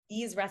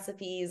these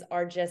recipes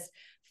are just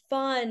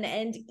fun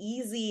and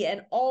easy,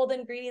 and all the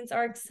ingredients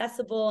are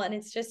accessible, and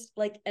it's just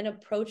like an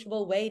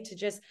approachable way to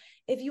just,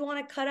 if you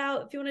want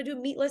to do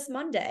meatless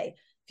Monday,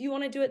 if you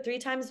want to do it 3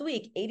 times a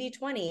week,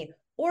 80-20,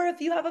 or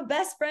if you have a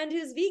best friend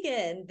who's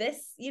vegan,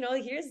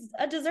 here's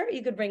a dessert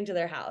you could bring to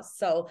their house.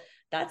 So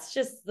that's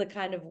just the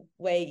kind of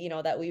way,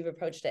 that we've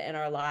approached it in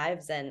our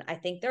lives. And I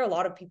think there are a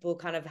lot of people who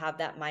kind of have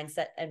that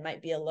mindset and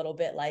might be a little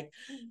bit like,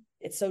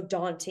 it's so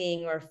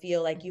daunting, or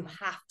feel like you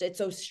have to, it's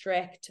so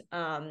strict.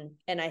 And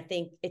I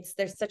think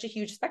there's such a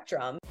huge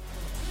spectrum.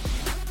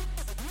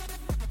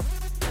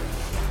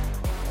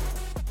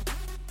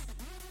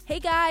 Hey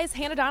guys,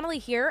 Hannah Donnelly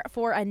here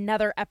for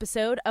another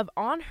episode of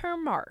On Her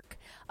Mark,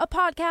 a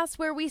podcast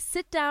where we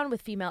sit down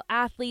with female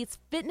athletes,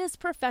 fitness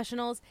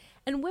professionals,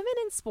 and women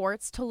in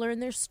sports to learn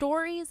their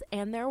stories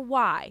and their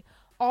why,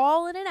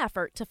 all in an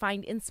effort to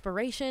find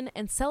inspiration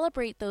and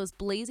celebrate those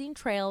blazing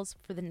trails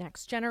for the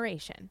next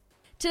generation.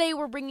 Today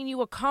we're bringing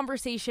you a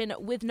conversation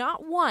with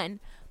not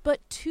one, but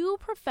two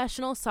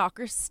professional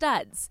soccer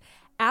studs,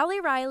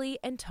 Allie Riley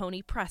and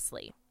Toni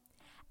Pressley.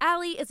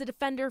 Allie is a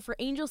defender for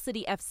Angel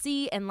City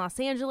FC in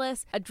Los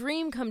Angeles, a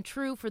dream come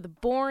true for the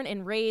born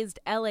and raised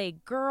LA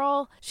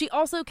girl. She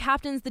also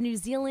captains the New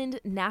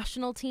Zealand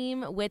national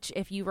team, which,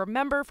 if you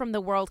remember from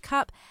the World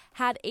Cup,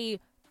 had a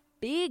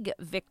big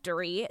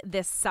victory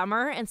this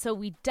summer, and so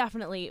we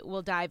definitely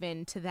will dive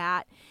into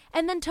that.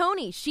 And then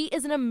Toni, she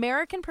is an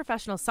American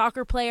professional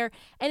soccer player,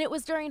 and it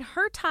was during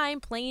her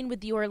time playing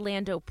with the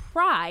Orlando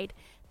Pride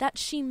that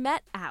she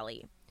met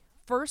Allie.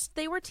 First,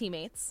 they were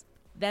teammates,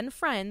 then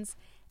friends,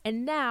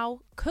 and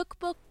now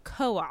cookbook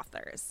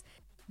co-authors.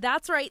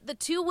 That's right, the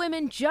two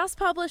women just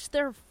published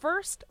their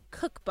first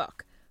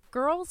cookbook,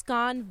 Girls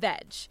Gone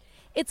Veg.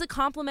 It's a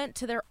complement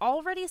to their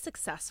already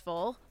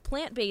successful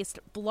plant-based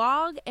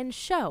blog and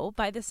show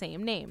by the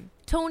same name.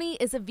 Toni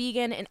is a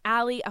vegan and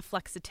Allie a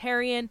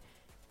flexitarian.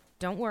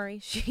 Don't worry,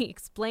 she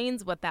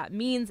explains what that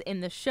means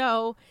in the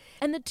show.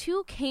 And the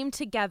two came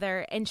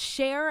together and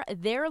share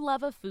their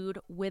love of food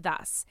with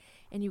us.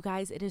 And you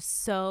guys, it is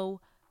so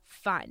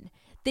fun.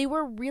 They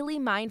were really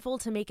mindful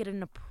to make it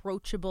an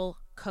approachable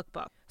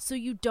cookbook. So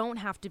you don't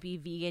have to be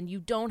vegan, you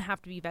don't have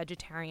to be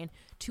vegetarian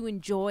to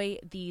enjoy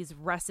these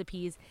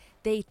recipes.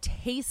 They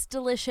taste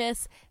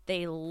delicious,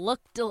 they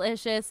look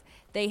delicious,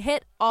 they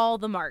hit all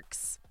the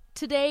marks.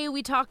 Today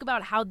we talk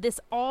about how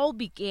this all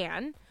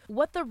began,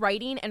 what the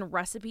writing and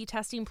recipe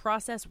testing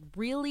process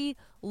really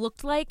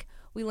looked like.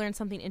 We learned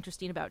something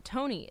interesting about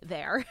Toni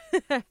there.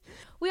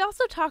 We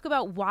also talk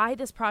about why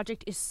this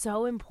project is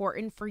so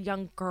important for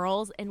young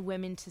girls and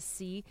women to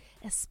see,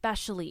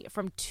 especially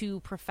from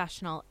two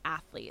professional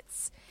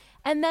athletes.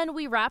 And then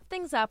we wrap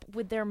things up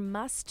with their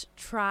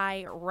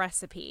must-try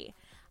recipe.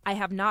 I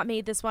have not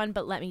made this one,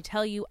 but let me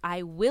tell you,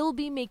 I will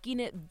be making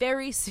it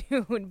very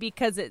soon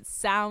because it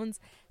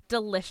sounds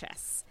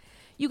delicious.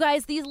 You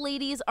guys, these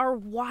ladies are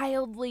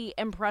wildly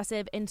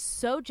impressive and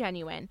so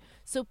genuine.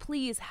 So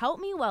please help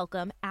me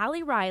welcome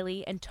Allie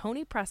Riley and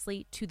Toni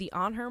Pressley to the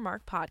On Her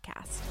Mark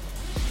podcast.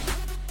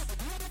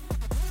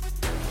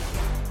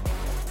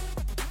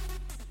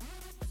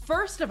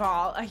 First of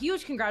all, a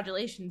huge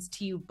congratulations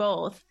to you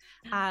both.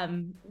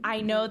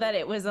 I know that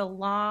it was a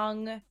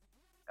long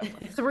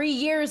 3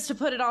 years to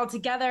put it all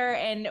together.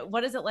 And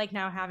what is it like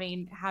now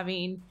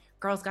having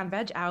Girls Gone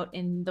Veg out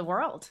in the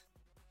world?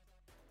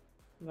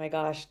 Oh my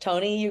gosh,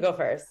 Toni, you go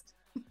first.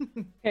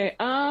 Okay,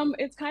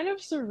 it's kind of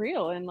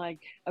surreal and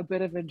like a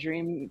bit of a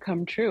dream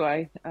come true.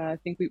 I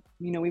think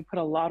we put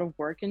a lot of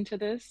work into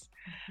this,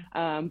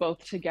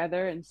 both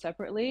together and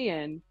separately,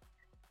 and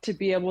to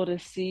be able to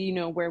see,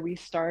 where we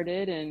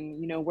started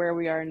and, where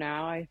we are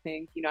now. I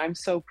think, I'm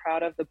so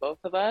proud of the both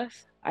of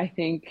us. I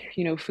think,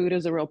 food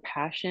is a real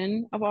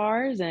passion of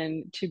ours,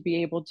 and to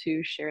be able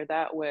to share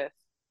that with,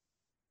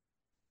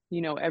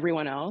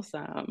 everyone else,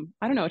 I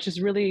don't know, it's just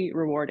really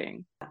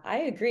rewarding. I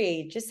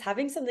agree. Just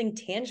having something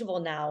tangible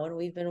now, and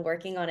we've been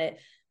working on it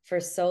for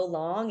so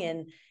long,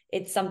 and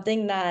it's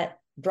something that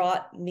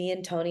brought me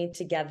and Toni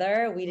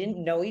together. We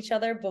didn't know each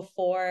other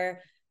before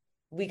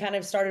we kind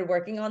of started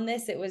working on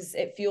this.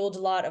 It fueled a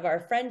lot of our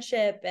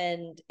friendship,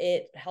 and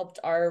it helped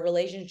our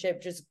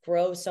relationship just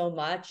grow so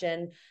much.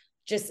 And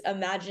just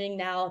imagining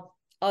now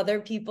other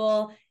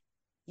people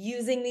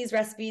using these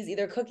recipes,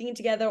 either cooking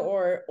together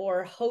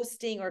or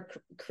hosting or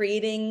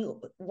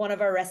creating one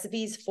of our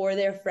recipes for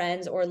their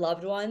friends or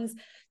loved ones,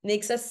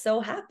 makes us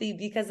so happy,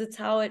 because it's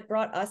how it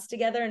brought us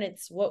together, and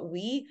it's what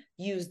we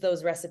use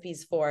those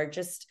recipes for.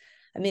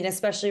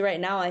 Especially right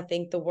now, I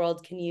think the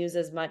world can use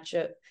as much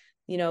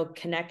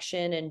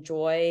connection and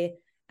joy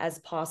as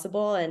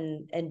possible,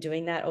 and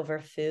doing that over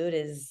food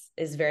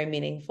is very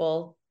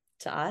meaningful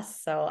to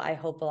us. So I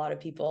hope a lot of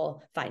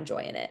people find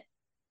joy in it.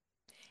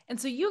 And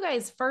so you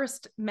guys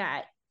first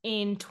met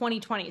in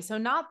 2020, so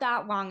not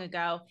that long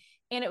ago.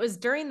 And it was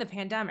during the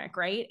pandemic,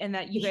 right? And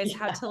that you guys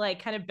had to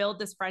kind of build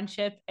this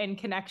friendship and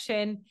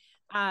connection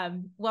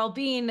while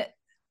being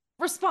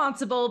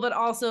responsible, but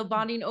also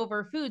bonding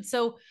over food.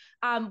 So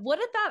what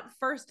did that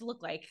first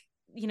look like?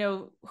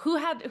 Who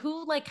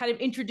kind of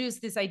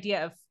introduced this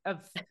idea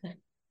of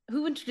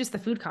Who introduced the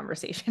food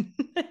conversation?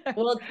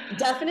 Well,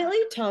 definitely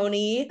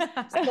Toni.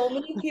 So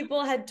many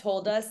people had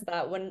told us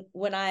that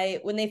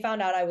when they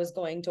found out I was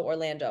going to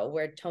Orlando,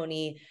 where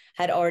Toni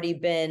had already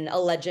been a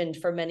legend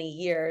for many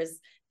years,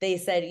 they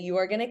said, you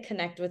are going to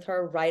connect with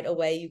her right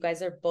away. You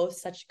guys are both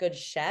such good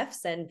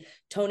chefs, and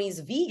Toni's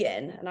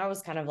vegan. And I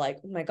was kind of like,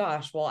 oh my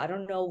gosh, well, I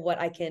don't know what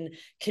I can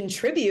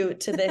contribute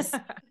to this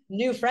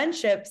new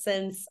friendship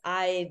since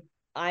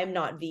I'm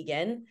not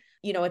vegan.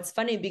 You know, it's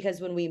funny because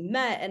when we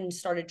met and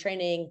started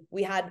training,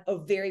 we had a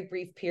very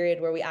brief period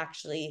where we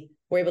actually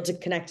were able to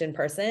connect in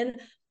person.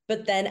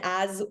 But then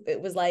as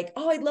it was like,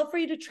 oh, I'd love for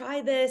you to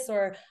try this,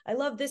 or I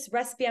love this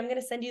recipe, I'm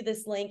going to send you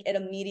this link, it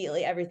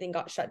immediately, everything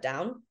got shut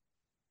down.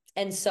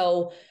 And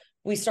so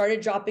we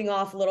started dropping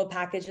off little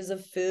packages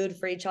of food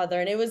for each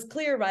other. And it was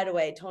clear right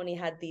away, Toni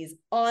had these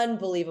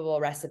unbelievable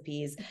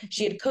recipes.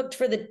 She had cooked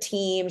for the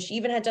team. She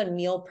even had done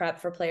meal prep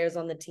for players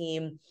on the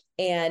team.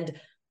 And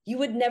you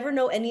would never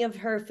know any of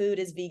her food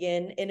is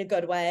vegan in a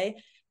good way.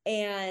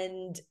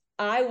 And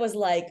I was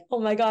like, oh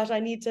my gosh,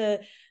 I need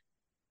to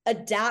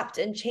adapt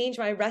and change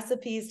my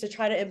recipes to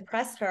try to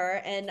impress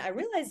her. And I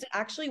realized it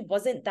actually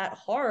wasn't that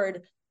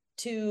hard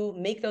to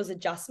make those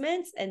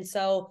adjustments. And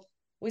so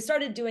we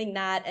started doing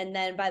that. And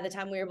then by the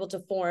time we were able to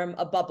form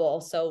a bubble,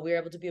 so we were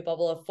able to be a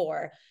bubble of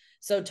 4.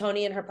 So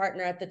Toni and her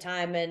partner at the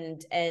time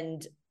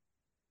and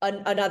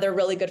another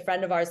really good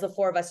friend of ours, the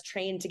 4 of us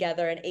trained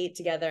together and ate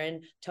together.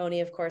 And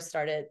Toni, of course,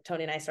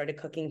 Toni and I started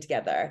cooking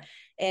together.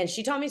 And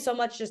she taught me so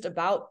much just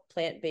about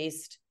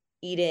plant-based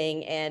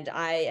eating. And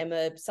I am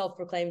a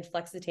self-proclaimed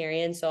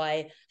flexitarian. So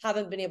I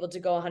haven't been able to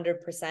go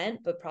 100%,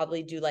 but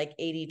probably do like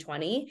 80-20.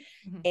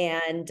 Mm-hmm.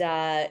 And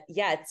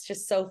yeah, it's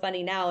just so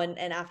funny now. And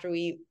after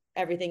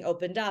everything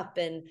opened up,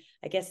 and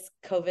I guess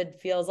COVID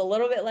feels a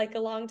little bit like a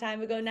long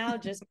time ago now,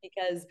 just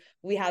because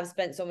we have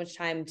spent so much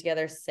time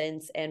together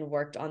since and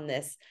worked on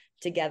this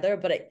together.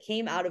 But it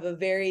came out of a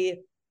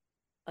very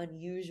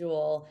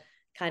unusual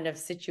kind of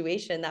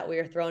situation that we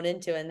were thrown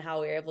into, and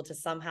how we were able to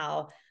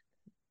somehow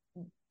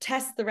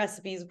test the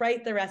recipes,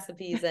 write the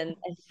recipes, and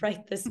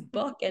write this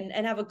book and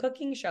have a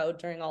cooking show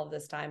during all of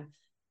this time.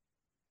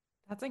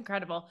 That's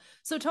incredible.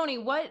 So Toni,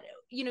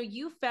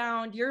 you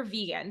found you're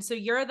vegan. So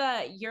you were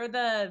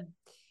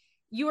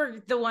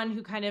the one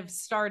who kind of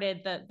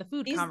started the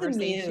food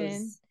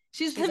conversation.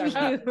 She's the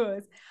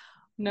muse.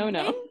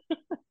 No.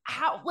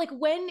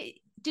 When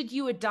did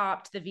you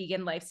adopt the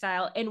vegan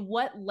lifestyle, and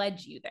what led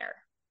you there?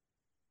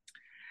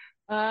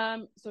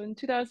 So in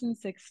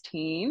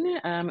 2016,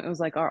 it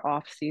was like our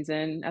off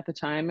season at the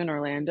time in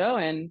Orlando,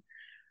 and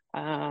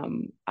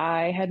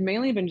I had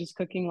mainly been just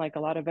cooking like a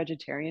lot of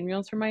vegetarian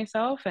meals for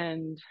myself,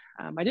 and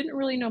I didn't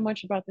really know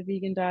much about the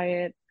vegan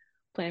diet,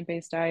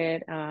 plant-based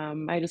diet.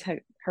 I just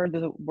had heard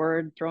the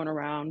word thrown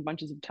around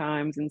bunches of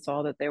times and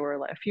saw that there were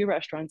like a few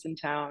restaurants in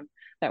town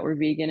that were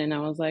vegan, and I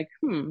was like,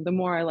 the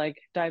more I like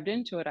dived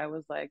into it, I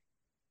was like,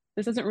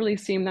 this doesn't really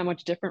seem that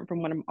much different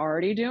from what I'm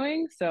already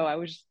doing. So I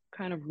was just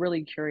kind of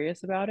really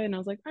curious about it, and I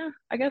was like,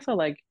 I guess I'll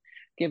like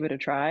give it a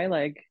try,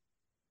 like,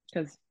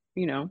 because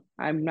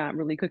I'm not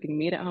really cooking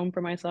meat at home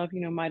for myself,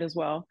 might as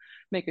well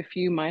make a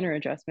few minor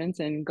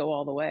adjustments and go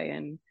all the way.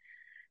 And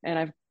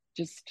I've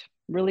just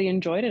really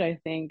enjoyed it. I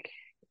think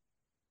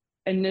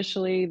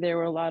initially there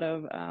were a lot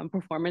of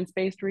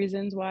performance-based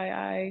reasons why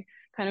I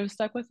kind of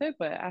stuck with it.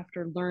 But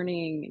after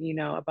learning,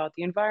 about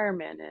the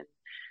environment and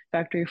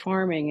factory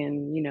farming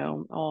and,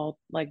 all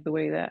like the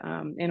way that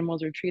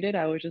animals are treated,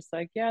 I was just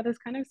like, yeah, this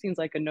kind of seems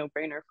like a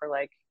no-brainer for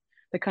like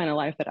the kind of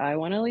life that I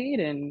want to lead.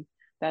 And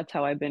that's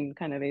how I've been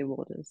kind of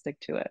able to stick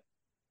to it.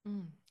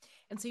 Mm.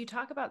 And so you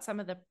talk about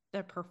some of the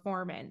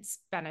performance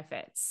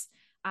benefits.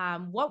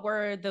 What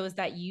were those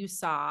that you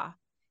saw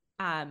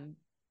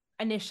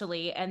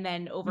initially, and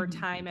then over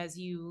time as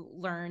you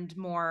learned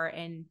more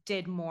and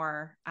did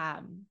more,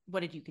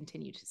 what did you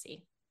continue to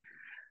see?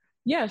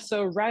 Yeah,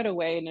 so right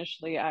away,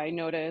 initially, I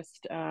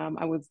noticed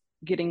I was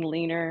getting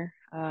leaner.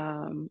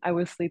 I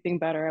was sleeping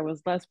better. I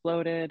was less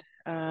bloated.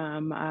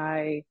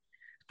 I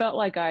felt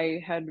like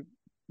I had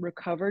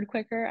recovered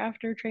quicker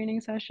after training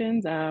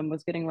sessions,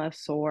 was getting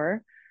less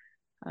sore.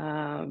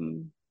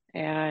 And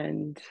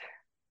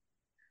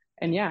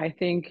yeah, I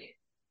think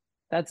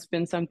that's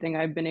been something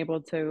I've been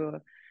able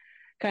to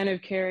kind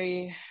of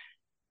carry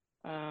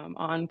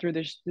on through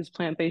this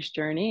plant-based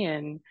journey.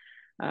 And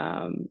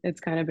it's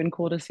kind of been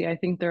cool to see. I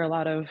think there are a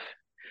lot of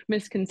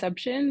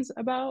misconceptions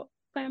about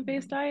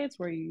plant-based diets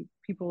where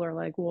people are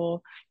like,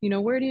 well,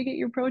 where do you get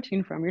your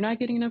protein from? You're not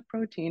getting enough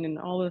protein and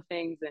all the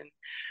things. And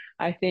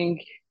I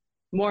think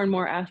more and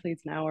more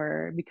athletes now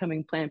are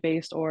becoming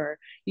plant-based, or,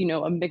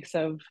 a mix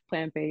of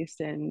plant-based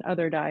and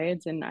other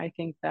diets. And I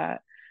think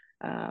that,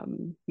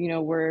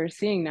 we're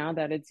seeing now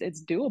that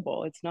it's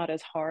doable. It's not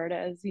as hard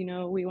as,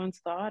 we once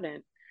thought,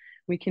 and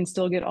we can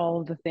still get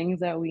all of the things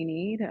that we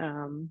need.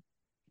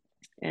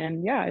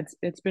 And yeah,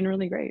 it's been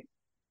really great.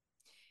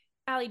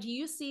 Allie, do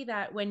you see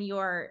that when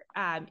you're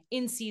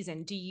in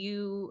season, do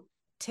you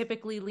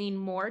typically lean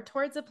more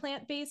towards a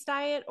plant-based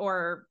diet,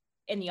 or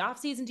in the off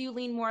season, do you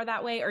lean more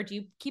that way, or do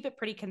you keep it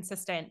pretty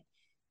consistent,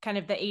 kind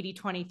of the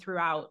 80-20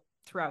 throughout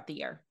throughout the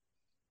year?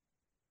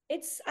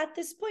 It's at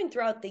this point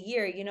throughout the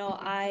year,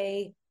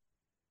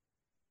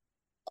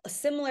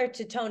 similar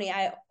to Toni,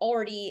 I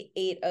already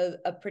ate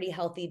a pretty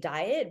healthy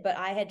diet, but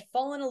I had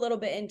fallen a little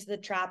bit into the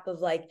trap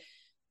of like,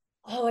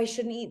 oh, I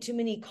shouldn't eat too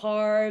many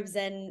carbs.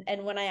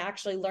 And when I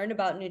actually learned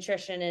about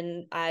nutrition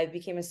and I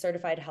became a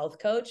certified health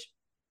coach,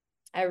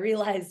 I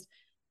realized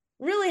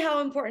really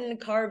how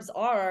important carbs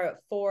are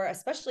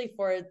especially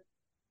for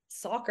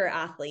soccer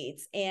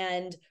athletes.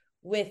 And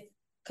with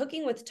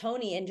cooking with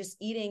Toni and just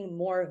eating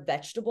more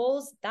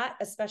vegetables, that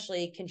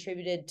especially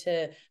contributed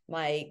to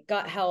my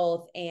gut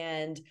health,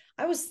 and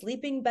I was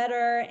sleeping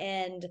better.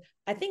 And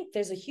I think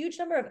there's a huge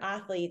number of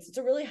athletes, it's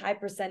a really high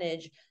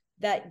percentage,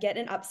 that get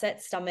an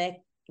upset stomach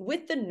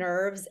with the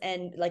nerves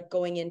and like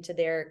going into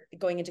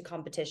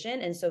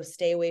competition. And so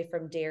stay away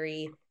from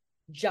dairy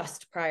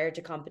just prior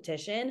to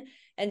competition.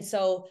 And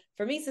so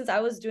for me, since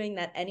I was doing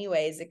that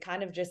anyways, it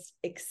kind of just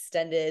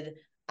extended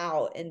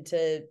out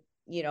into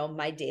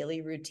my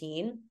daily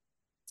routine.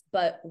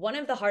 But one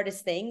of the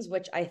hardest things,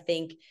 which I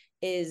think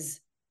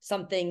is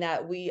something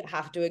that we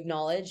have to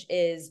acknowledge,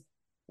 is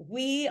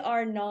we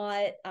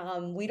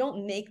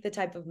don't make the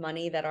type of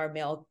money that our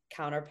male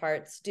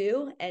counterparts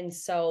do. And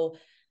so,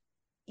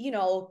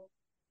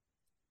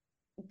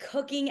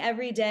 cooking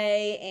every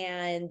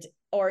day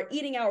or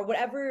eating out,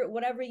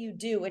 whatever you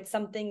do, it's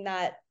something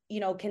that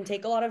can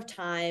take a lot of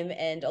time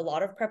and a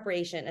lot of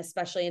preparation,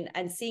 especially.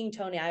 And seeing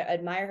Toni, I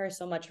admire her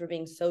so much for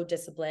being so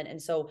disciplined and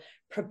so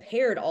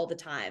prepared all the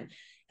time.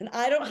 And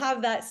I don't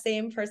have that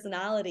same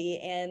personality.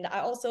 And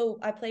I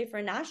play for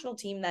a national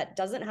team that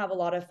doesn't have a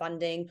lot of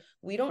funding.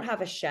 We don't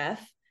have a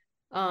chef.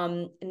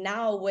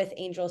 Now with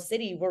Angel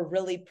City, we're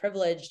really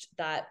privileged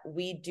that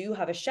we do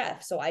have a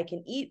chef. So I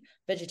can eat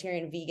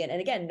vegetarian, vegan,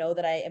 and again, know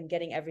that I am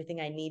getting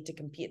everything I need to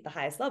compete at the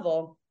highest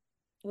level.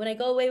 When I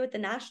go away with the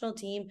national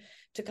team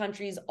to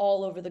countries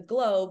all over the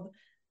globe,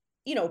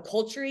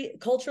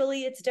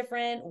 culturally it's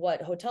different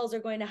what hotels are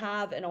going to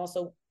have. And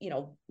also,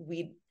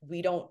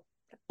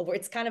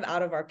 it's kind of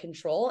out of our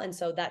control. And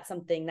so that's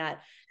something that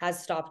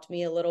has stopped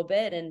me a little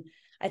bit. And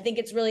I think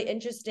it's really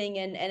interesting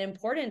and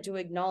important to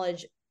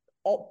acknowledge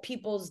all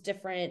people's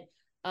different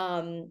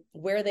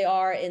where they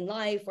are in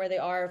life, where they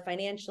are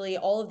financially,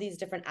 all of these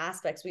different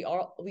aspects. We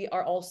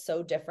are all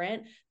so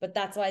different, but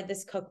that's why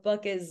this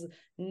cookbook is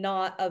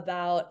not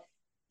about,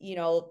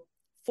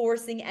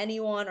 forcing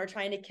anyone or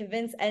trying to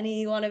convince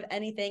anyone of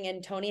anything.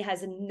 And Toni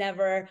has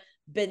never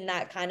been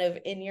that kind of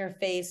in your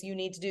face, you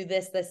need to do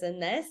this, this,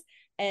 and this.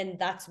 And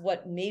that's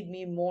what made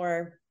me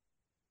more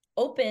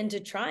open to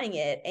trying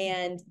it.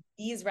 And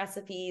these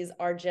recipes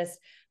are just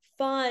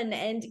fun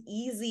and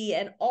easy,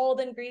 and all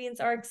the ingredients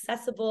are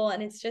accessible,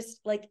 and it's just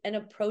like an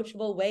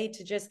approachable way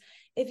to just,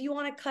 if you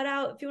want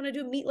to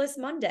do meatless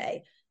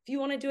Monday, if you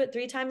want to do it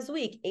 3 times a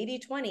week,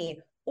 80-20,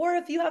 or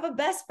if you have a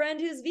best friend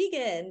who's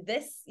vegan,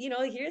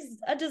 here's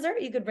a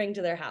dessert you could bring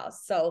to their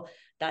house. So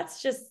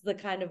that's just the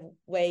kind of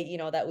way,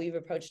 that we've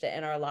approached it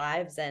in our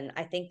lives. And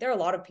I think there are a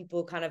lot of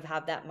people who kind of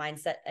have that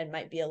mindset and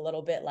might be a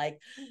little bit like,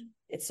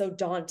 it's so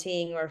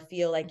daunting, or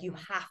feel like you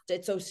have to,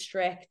 it's so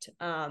strict.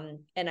 And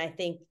I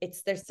think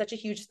there's such a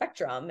huge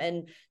spectrum,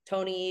 and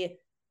Toni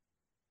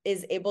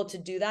is able to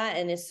do that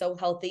and is so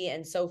healthy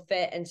and so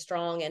fit and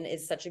strong and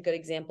is such a good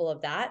example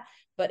of that.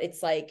 But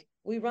it's like,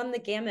 we run the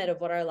gamut of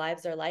what our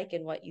lives are like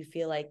and what you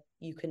feel like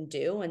you can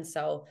do. And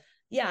so,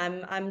 yeah,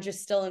 I'm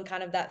just still in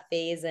kind of that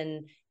phase,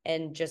 and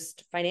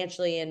just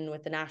financially and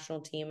with the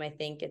national team, I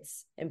think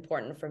it's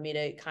important for me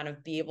to kind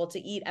of be able to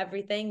eat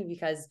everything,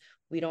 because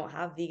we don't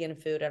have vegan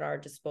food at our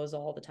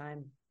disposal all the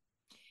time.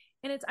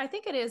 And I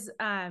think it is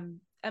a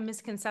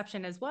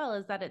misconception as well,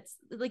 is that it's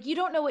like, you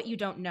don't know what you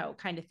don't know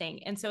kind of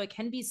thing. And so it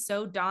can be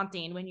so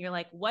daunting when you're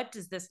like, what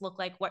does this look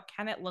like? What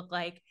can it look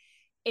like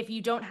if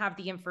you don't have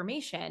the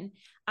information?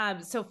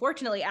 So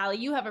fortunately, Allie,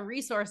 you have a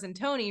resource in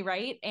Toni,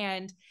 right?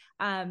 And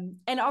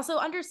also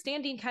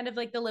understanding kind of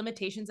like the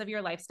limitations of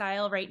your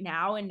lifestyle right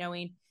now, and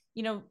knowing,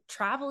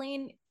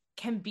 traveling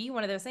can be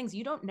one of those things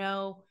you don't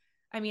know.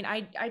 I mean,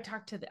 I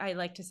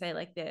like to say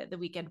like the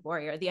weekend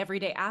warrior, the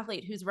everyday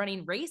athlete who's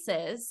running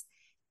races,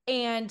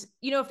 and,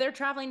 if they're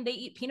traveling, they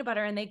eat peanut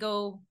butter and they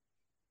go,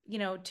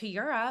 to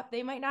Europe,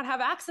 they might not have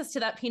access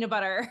to that peanut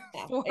butter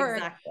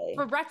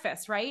for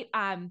breakfast. Right.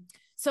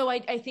 So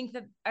I think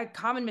that a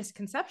common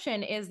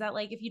misconception is that,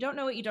 like, if you don't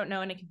know what you don't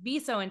know, and it can be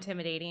so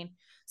intimidating.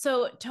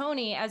 So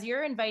Toni, as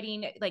you're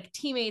inviting like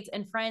teammates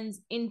and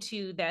friends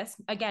into this,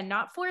 again,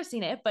 not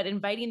forcing it, but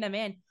inviting them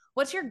in,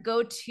 what's your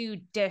go-to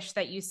dish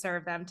that you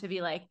serve them to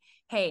be like,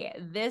 hey,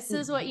 this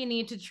is what you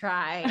need to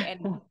try?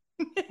 And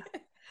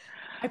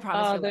I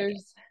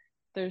promise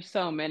there's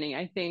so many.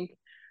 I think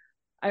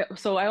I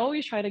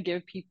always try to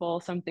give people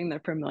something they're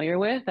familiar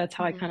with. That's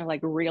how I kind of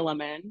like reel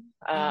them in.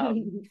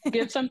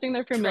 Give something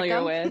they're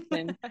familiar with,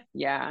 and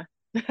yeah,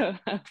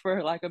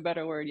 for lack of a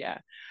better word, yeah,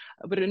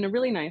 but in a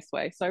really nice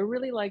way. So I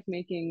really like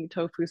making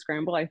tofu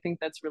scramble. I think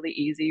that's really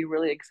easy,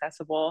 really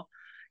accessible.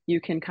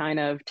 You can kind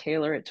of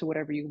tailor it to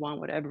whatever you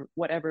want,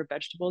 whatever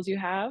vegetables you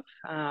have.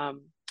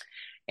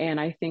 And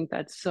I think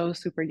that's so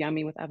super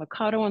yummy with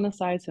avocado on the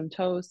side, some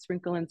toast,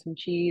 sprinkle in some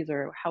cheese,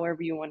 or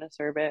however you want to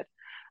serve it.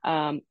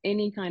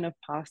 Any kind of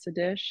pasta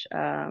dish,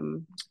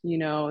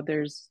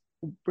 there's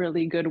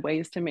really good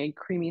ways to make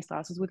creamy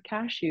sauces with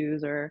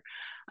cashews, or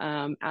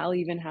Al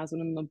even has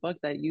one in the book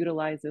that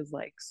utilizes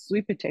like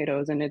sweet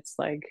potatoes, and it's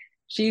like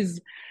she's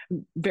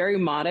very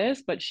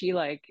modest, but she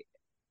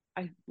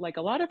I like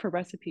a lot of her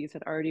recipes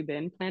had already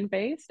been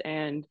plant-based,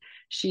 and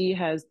she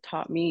has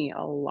taught me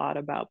a lot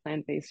about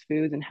plant-based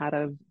foods and how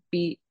to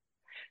be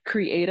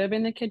creative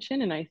in the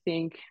kitchen. And I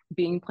think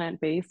being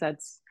plant-based,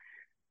 that's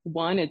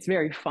one, it's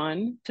very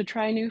fun to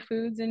try new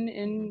foods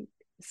and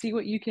see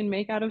what you can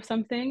make out of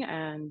something,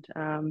 and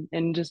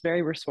just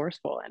very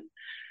resourceful.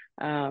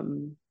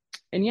 And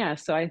yeah,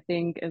 so I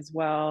think as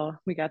well,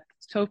 we got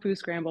tofu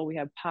scramble, we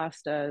have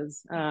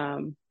pastas,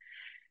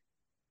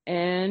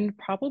 and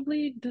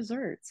probably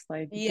desserts.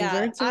 Like Yeah,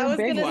 desserts are I a was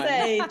big gonna one.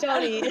 say,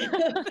 Toni,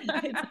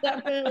 it's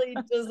definitely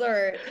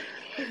dessert.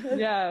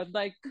 Yeah,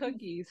 like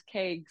cookies,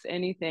 cakes,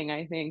 anything.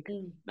 I think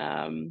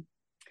Mm.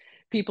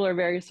 people are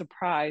very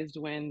surprised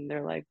when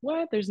they're like,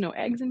 "What? There's no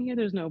eggs in here.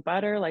 There's no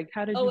butter. Like,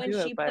 how did Oh, you and do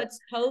it?" she But puts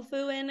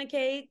tofu in a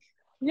cake.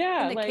 In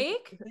yeah, the like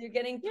cake? You're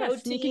getting yeah,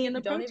 sneaking in protein. the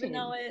You don't even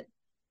know protein. it.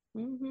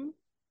 Mm-hmm.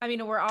 I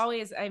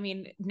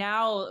mean,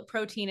 now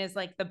protein is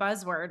like the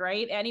buzzword,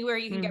 right? Anywhere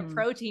you can get Mm-hmm.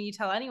 protein, you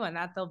tell anyone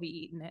that, they'll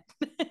be eating it.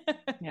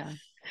 Yeah.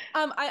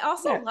 I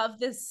also Yeah. love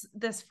this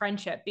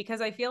friendship,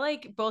 because I feel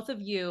like both of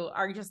you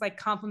are just like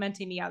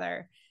complimenting the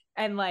other,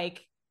 and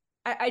like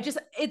I just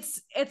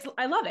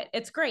I love it.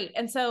 It's great.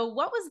 And so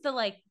what was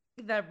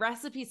the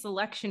recipe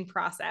selection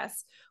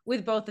process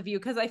with both of you?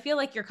 Because I feel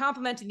like you're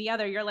complimenting the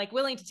other. You're like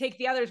willing to take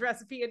the other's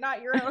recipe and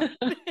not your own.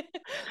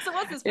 So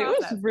what's this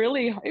process?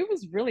 It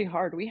was really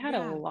hard. We had a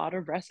Yeah. lot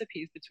of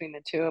recipes between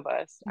the two of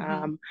us.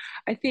 Mhm.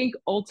 I think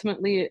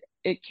ultimately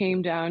it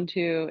came down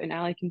to, and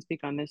Ali can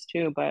speak on this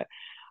too, but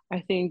I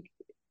think,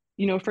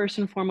 first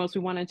and foremost,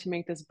 we wanted to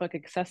make this book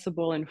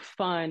accessible and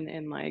fun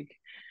and like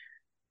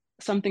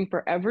something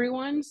for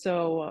everyone.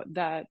 So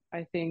that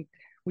I think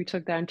we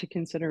took that into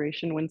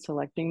consideration when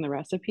selecting the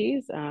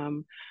recipes.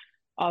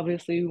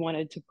 Obviously, we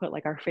wanted to put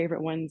like our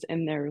favorite ones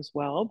in there as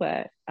well,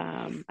 but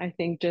I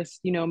think just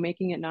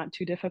making it not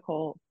too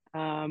difficult,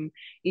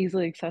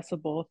 easily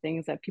accessible,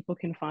 things that people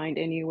can find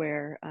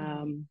anywhere.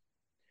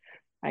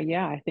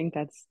 Yeah, I think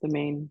that's the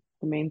main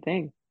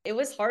thing. It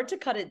was hard to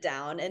cut it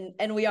down,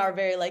 and we are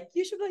very like,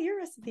 you should put your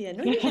recipe in.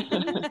 No, you should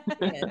put your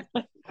recipe in.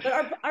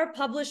 But our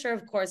publisher,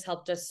 of course,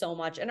 helped us so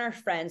much, and our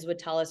friends would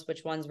tell us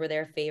which ones were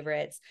their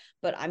favorites.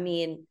 But I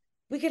mean,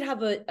 we could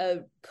have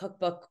a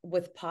cookbook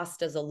with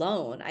pastas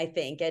alone, I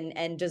think,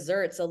 and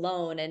desserts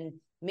alone, and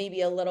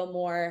maybe a little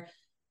more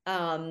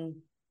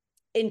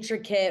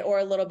intricate or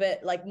a little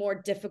bit like more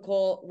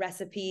difficult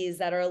recipes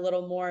that are a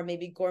little more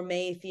maybe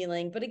gourmet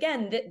feeling. But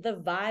again,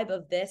 the vibe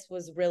of this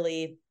was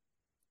really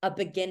a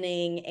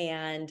beginning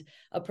and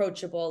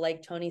approachable,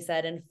 like Toni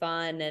said, and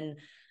fun. And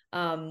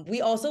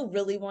we also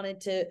really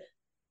wanted to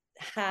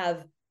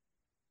have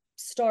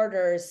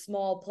starters,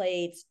 small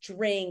plates,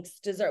 drinks,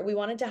 dessert. We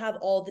wanted to have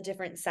all the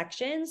different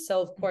sections. So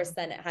of course,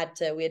 then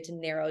we had to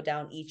narrow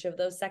down each of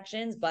those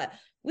sections, but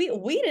we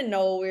didn't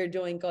know what we were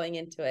doing going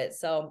into it.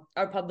 So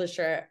our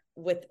publisher,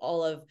 with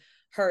all of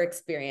her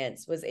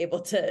experience, was able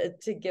to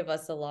give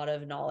us a lot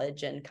of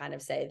knowledge and kind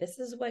of say, this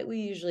is what we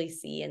usually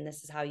see, and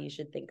this is how you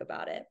should think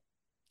about it.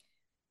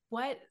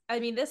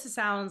 This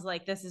sounds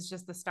like this is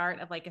just the start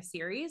of like a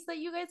series that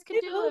you guys could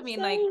do.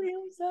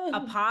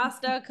 A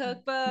pasta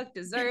cookbook,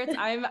 desserts.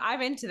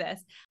 I'm into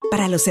this.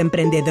 Para los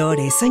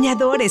emprendedores,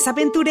 soñadores,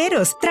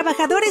 aventureros,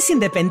 trabajadores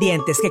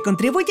independientes que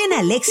contribuyen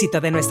al éxito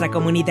de nuestra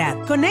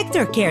comunidad,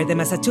 Connector Care de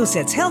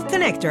Massachusetts Health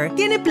Connector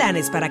tiene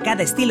planes para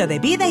cada estilo de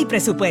vida y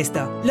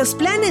presupuesto. Los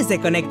planes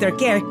de Connector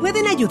Care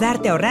pueden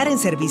ayudarte a ahorrar en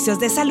servicios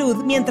de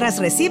salud mientras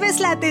recibes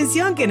la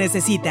atención que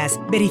necesitas.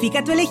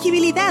 Verifica tu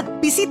elegibilidad.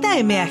 Visita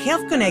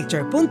meahealthconnector.org/ES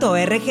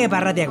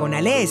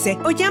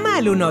o llama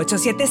al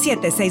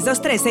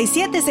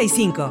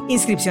 1-877-623-6765.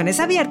 Inscripciones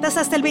abiertas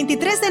hasta el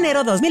 23 de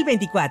enero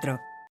 2024.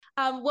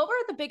 What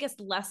were the biggest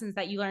lessons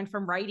that you learned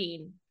from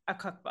writing a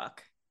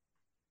cookbook?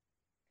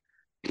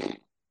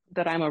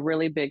 That I'm a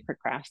really big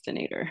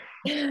procrastinator.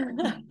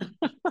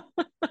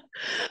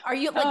 Are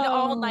you like the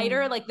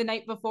all-nighter, like the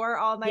night before,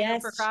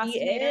 all-nighter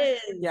procrastinator?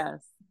 She is.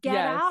 Yes. Get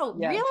yes, out.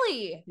 yes.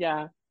 Really?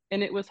 Yeah.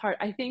 And it was hard.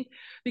 I think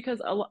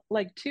because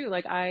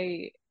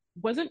I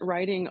wasn't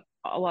writing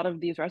a lot of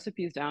these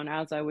recipes down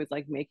as I was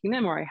like making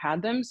them, or I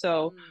had them.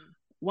 So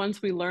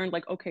once we learned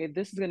like, okay,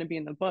 this is going to be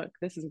in the book,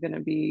 this is going to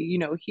be,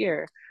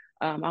 here.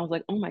 I was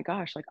like, oh my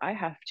gosh, like I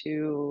have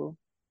to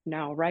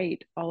now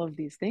write all of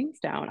these things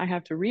down. I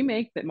have to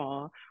remake them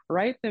all,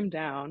 write them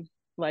down,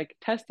 like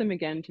test them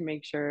again to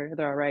make sure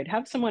they're all right.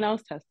 Have someone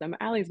else test them.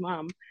 Allie's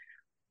mom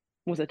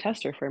was a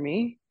tester for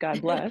me.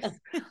 God bless.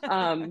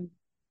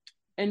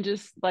 And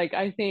just like,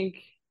 I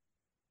think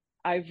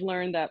I've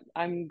learned that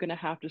I'm going to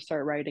have to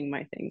start writing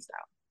my things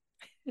down.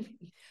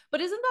 But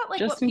isn't that like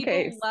just what in people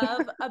case.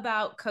 love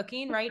about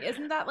cooking, right?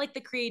 Isn't that like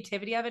the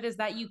creativity of it, is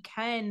that you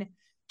can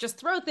just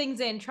throw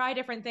things in, try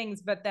different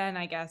things. But then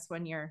I guess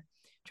when you're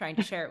trying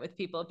to share it with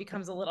people, it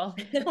becomes a little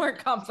more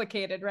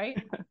complicated, right?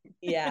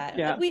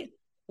 Yeah.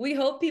 We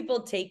hope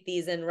people take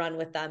these and run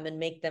with them and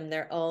make them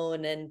their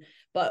own.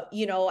 But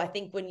I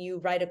think when you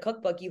write a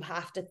cookbook, you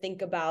have to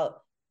think about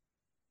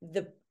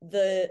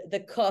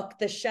the cook,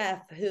 the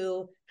chef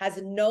who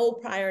has no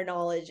prior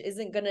knowledge,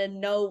 isn't going to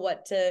know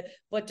what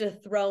to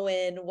throw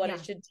in, what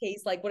it should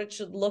taste like, what it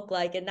should look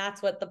like. And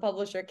that's what the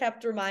publisher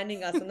kept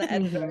reminding us. And the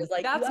editor was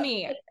like, that's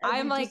me.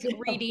 I'm like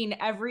reading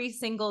every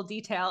single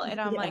detail. And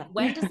I'm like,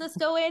 when does this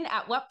go in?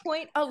 At what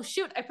point? Oh,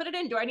 shoot, I put it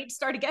in. Do I need to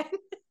start again?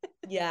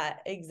 Yeah,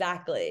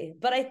 exactly.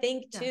 But I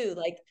think too,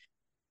 like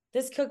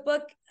this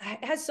cookbook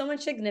has so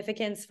much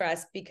significance for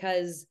us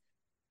because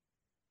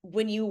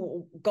when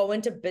you go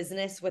into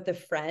business with a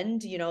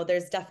friend,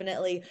 there's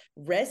definitely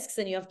risks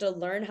and you have to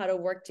learn how to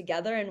work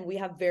together. And we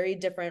have very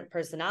different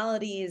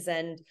personalities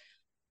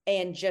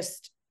and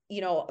just,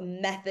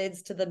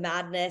 methods to the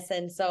madness.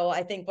 And so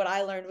I think what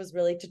I learned was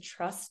really to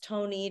trust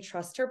Toni,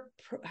 trust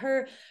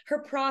her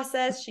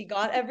process. She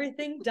got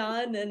everything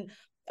done. And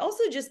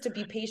also just to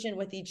be patient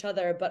with each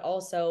other, but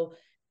also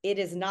it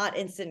is not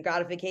instant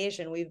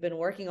gratification. We've been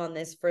working on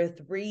this for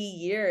 3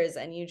 years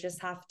and you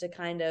just have to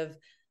kind of,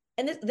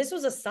 and this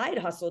was a side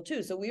hustle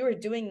too. So we were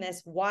doing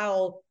this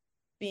while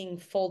being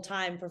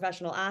full-time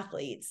professional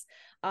athletes.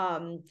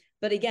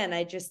 But again,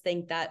 I just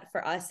think that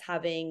for us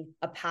having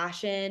a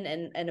passion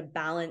and a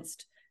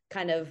balanced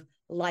kind of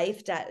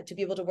life to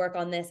be able to work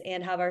on this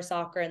and have our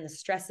soccer and the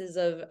stresses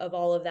of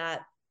all of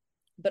that.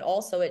 But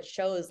also it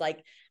shows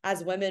like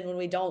as women, when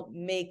we don't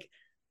make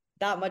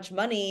that much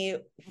money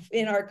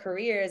in our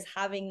careers,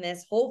 having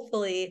this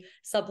hopefully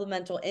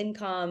supplemental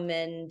income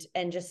and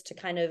just to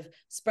kind of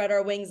spread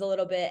our wings a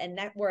little bit and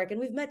network. And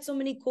we've met so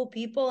many cool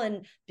people,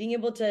 and being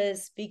able to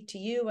speak to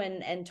you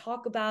and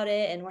talk about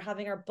it. And we're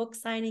having our book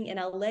signing in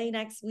LA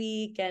next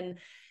week. And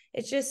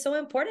it's just so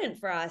important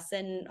for us,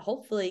 and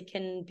hopefully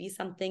can be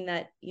something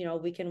that,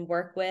 we can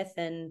work with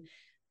and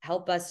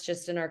help us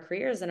just in our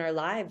careers and our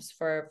lives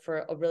for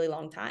a really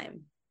long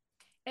time.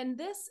 And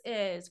this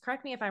is,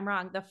 correct me if I'm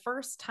wrong, the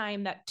first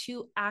time that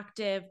 2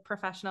 active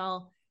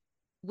professional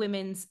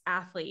women's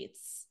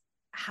athletes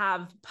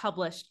have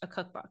published a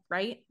cookbook,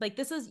 right? Like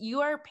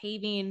you are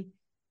paving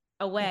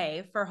a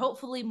way for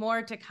hopefully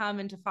more to come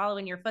and to follow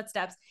in your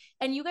footsteps.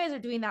 And you guys are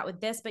doing that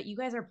with this, but you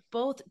guys are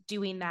both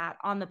doing that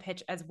on the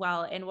pitch as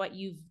well in what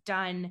you've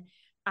done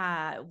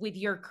with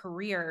your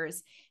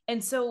careers.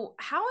 And so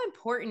how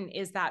important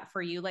is that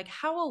for you? Like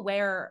how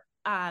aware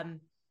of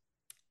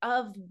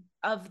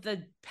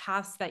the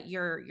paths that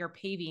you're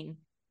paving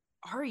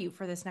are you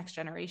for this next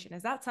generation?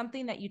 Is that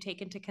something that you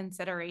take into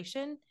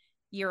consideration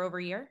year over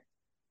year?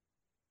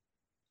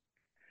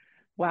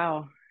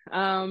 Wow.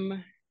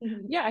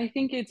 Yeah, I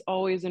think it's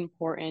always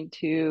important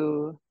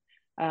to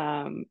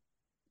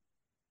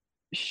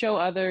show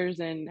others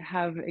and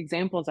have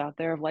examples out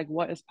there of like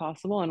what is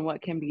possible and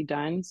what can be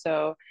done.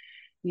 So,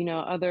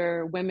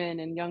 other women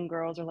and young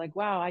girls are like,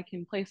 wow, I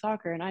can play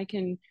soccer and I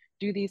can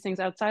do these things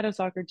outside of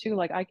soccer too.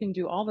 Like I can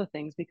do all the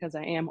things because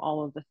I am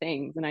all of the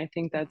things. And I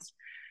think that's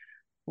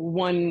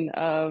one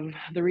of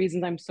the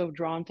reasons I'm so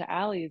drawn to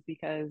Allie, is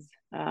because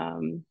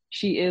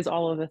she is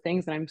all of the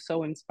things and I'm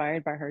so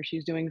inspired by her.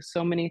 She's doing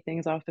so many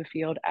things off the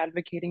field,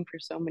 advocating for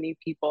so many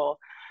people,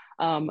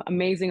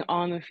 amazing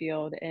on the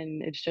field.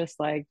 And it's just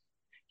like,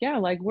 yeah,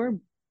 like we're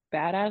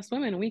badass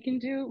women. We can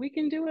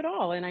do it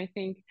all. And I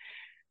think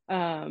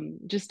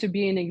just to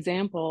be an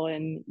example,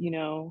 and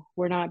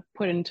we're not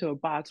put into a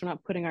box, we're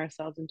not putting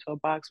ourselves into a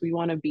box, we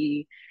want to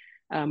be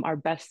our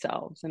best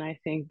selves. And I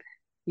think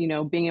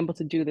being able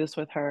to do this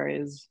with her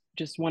is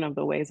just one of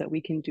the ways that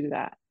we can do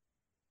that.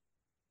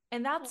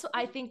 And that's,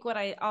 I think, what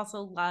I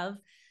also love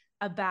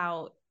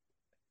about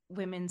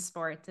women's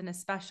sports, and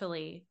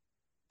especially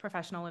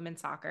professional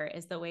women's soccer,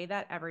 is the way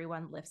that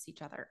everyone lifts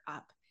each other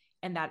up,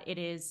 and that it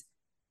is,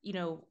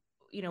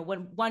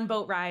 when one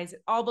boat rise,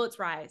 all boats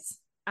rise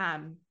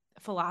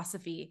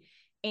philosophy.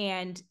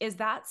 And is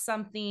that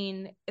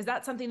something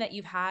that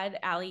you've had,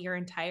 Allie, your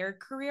entire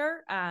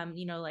career,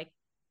 like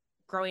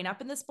growing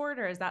up in the sport,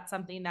 or is that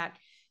something that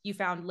you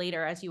found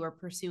later as you were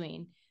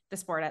pursuing the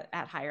sport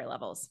at higher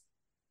levels?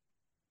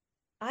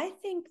 I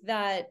think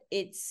that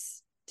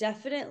there's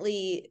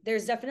definitely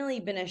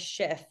been a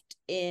shift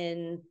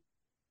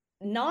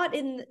not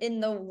in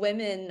the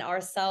women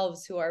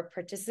ourselves who are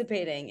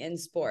participating in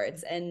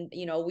sports. And,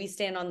 we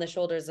stand on the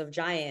shoulders of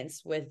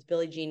giants with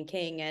Billie Jean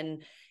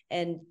King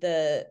and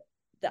the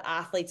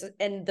athletes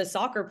and the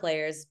soccer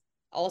players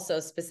also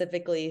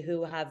specifically,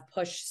 who have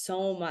pushed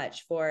so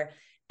much for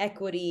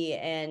equity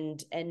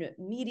and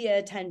media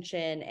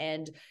attention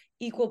and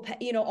equal,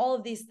 all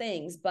of these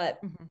things. But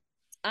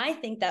I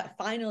think that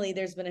finally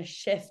there's been a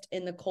shift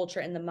in the culture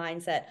and the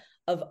mindset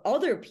of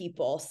other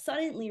people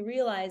suddenly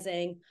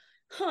realizing,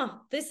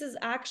 this is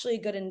actually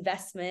a good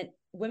investment.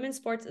 Women's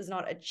sports is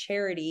not a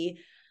charity.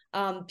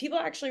 People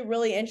are actually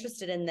really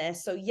interested in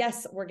this. So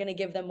yes, we're going to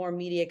give them more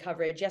media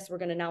coverage. Yes, we're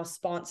going to now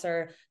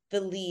sponsor the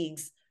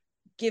leagues,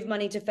 give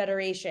money to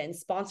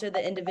federations, sponsor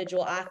the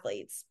individual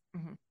athletes.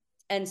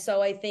 And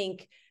so I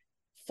think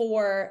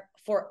for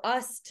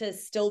us to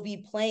still be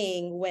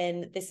playing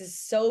when this is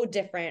so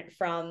different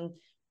from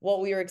what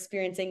we were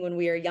experiencing when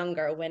we were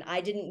younger, when I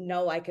didn't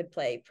know I could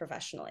play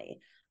professionally.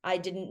 I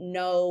didn't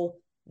know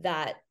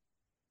that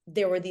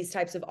there were these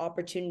types of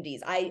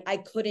opportunities.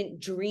 I couldn't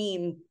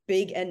dream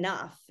big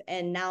enough.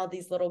 And now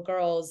these little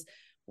girls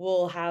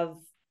will have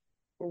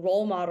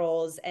role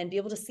models and be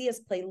able to see us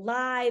play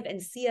live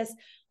and see us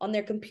on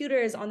their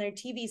computers, on their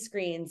TV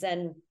screens.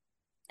 And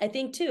I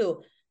think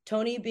too,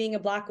 Toni being a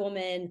Black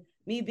woman,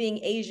 me being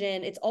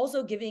Asian, it's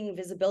also giving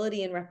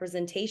visibility and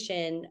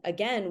representation,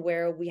 again,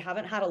 where we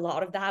haven't had a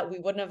lot of that. We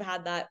wouldn't have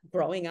had that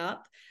growing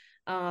up.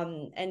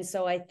 And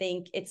so I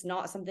think it's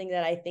not something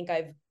that I think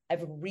I've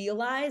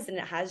realized, and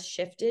it has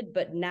shifted,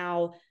 but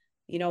now,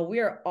 you know,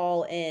 we're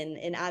all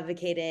in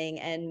advocating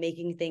and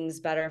making things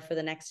better for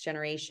the next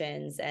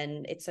generations.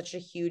 And it's such a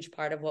huge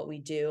part of what we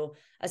do,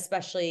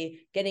 especially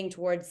getting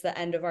towards the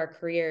end of our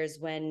careers,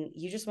 when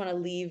you just want to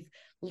leave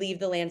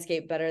the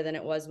landscape better than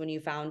it was when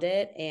you found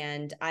it.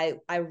 And I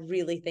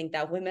really think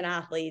that women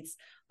athletes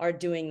are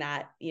doing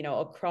that, you know,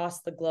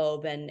 across the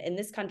globe, and in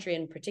this country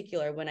in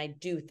particular, when I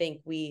do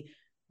think we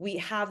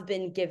have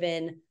been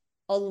given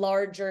a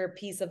larger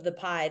piece of the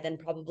pie than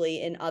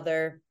probably in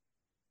other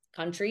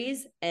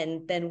countries.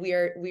 And then we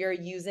are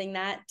using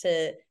that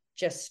to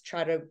just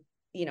try to,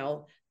 you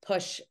know,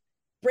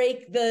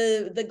 break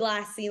the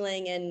glass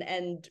ceiling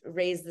and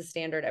raise the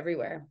standard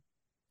everywhere.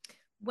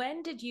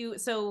 When did you,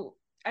 so,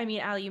 I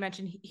mean, Ali, you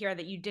mentioned here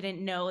that you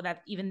didn't know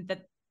that even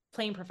that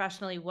playing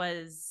professionally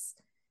was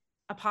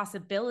a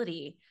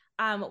possibility.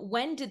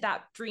 When did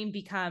that dream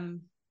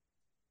become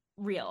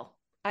real?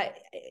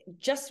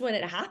 Just when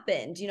it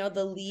happened, you know,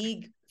 the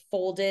league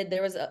folded.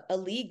 There was a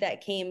league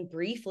that came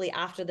briefly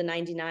after the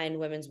 99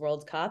 Women's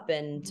World Cup.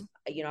 And,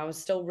 you know, I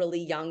was still really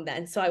young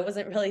then. So I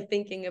wasn't really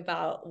thinking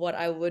about what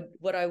I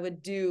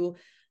would do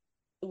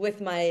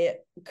with my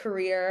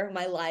career,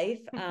 my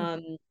life,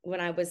 when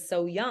I was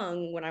so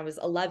young, when I was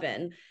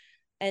 11.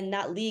 And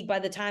that league, by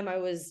the time I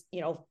was,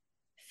 you know,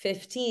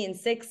 15,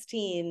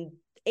 16,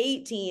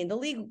 18, the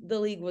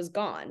league was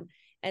gone.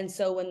 And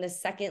so when the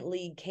second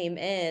league came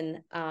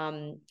in,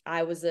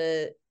 I was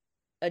a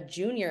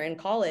junior in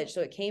college.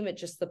 So it came at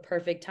just the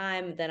perfect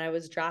time. Then I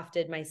was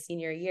drafted my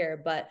senior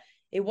year, but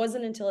it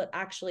wasn't until it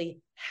actually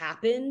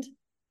happened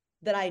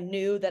that I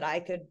knew that I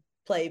could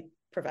play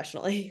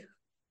professionally.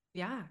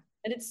 Yeah.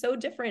 And it's so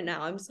different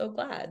now. I'm so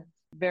glad.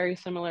 Very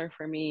similar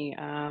for me.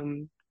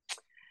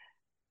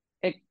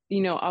 It,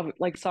 you know,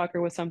 like soccer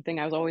was something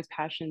I was always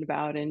passionate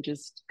about and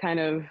just kind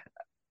of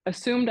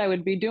assumed I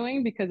would be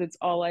doing because it's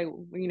all I,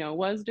 you know,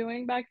 was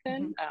doing back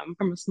then.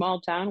 From a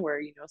small town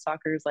where, you know,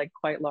 soccer is like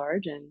quite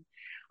large and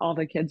all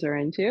the kids are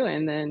into.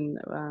 And then,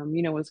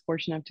 you know, was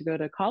fortunate enough to go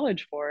to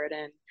college for it.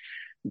 And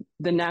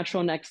the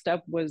natural next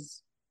step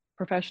was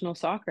professional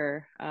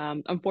soccer.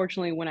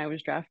 Unfortunately, when I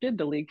was drafted,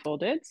 the league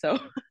folded. So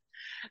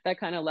that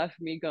kind of left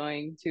me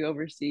going to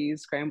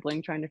overseas,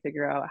 scrambling, trying to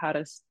figure out how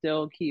to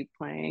still keep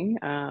playing.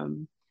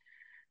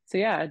 So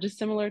yeah, just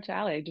similar to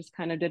Ali, I just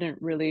kind of didn't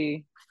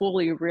really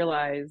fully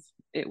realize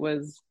it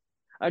was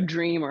a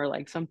dream or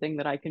like something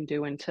that I can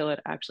do until it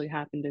actually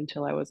happened,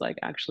 until I was like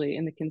actually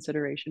in the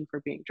consideration for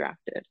being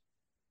drafted.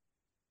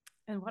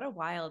 And what a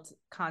wild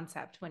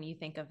concept when you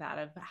think of that,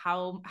 of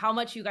how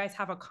much you guys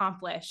have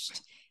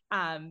accomplished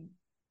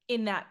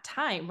in that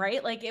time,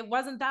 right? Like it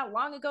wasn't that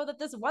long ago that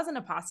this wasn't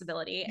a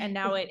possibility, and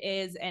now it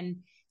is. And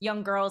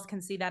young girls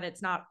can see that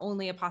it's not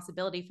only a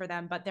possibility for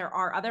them, but there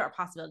are other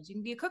possibilities. You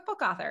can be a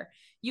cookbook author.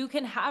 You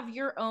can have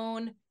your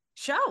own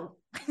show.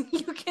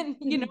 You can,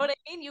 you know what I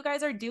mean? You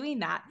guys are doing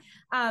that.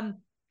 And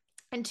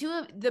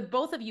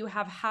both of you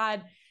have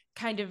had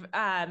kind of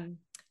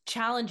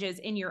challenges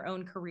in your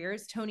own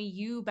careers. Toni,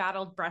 you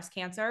battled breast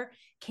cancer,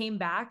 came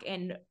back,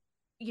 and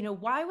you know,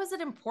 why was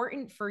it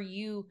important for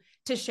you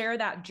to share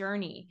that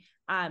journey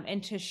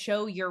and to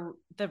show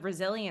the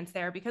resilience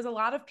there? Because a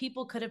lot of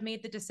people could have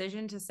made the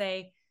decision to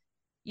say,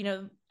 you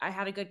know, I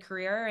had a good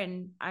career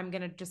and I'm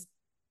going to just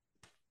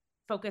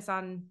focus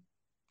on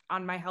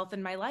my health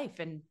and my life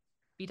and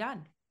be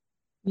done.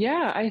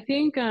 Yeah, I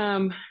think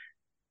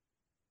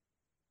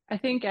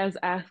as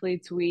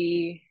athletes,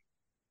 we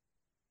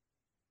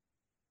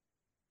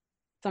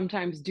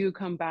sometimes do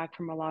come back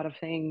from a lot of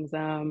things,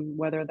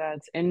 whether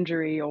that's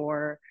injury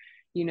or,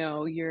 you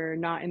know, you're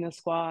not in the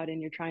squad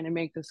and you're trying to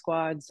make the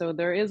squad. So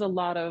there is a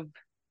lot of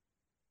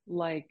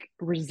like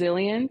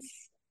resilience,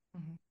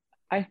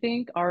 I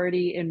think,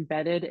 already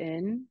embedded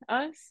in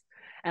us.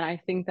 And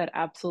I think that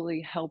absolutely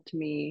helped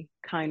me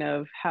kind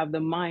of have the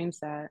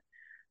mindset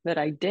that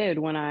I did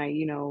when I,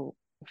 you know,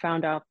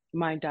 found out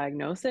my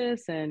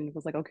diagnosis and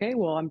was like, okay,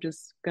 well, I'm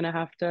just gonna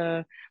have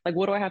to, like,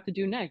 what do I have to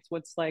do next?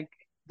 What's like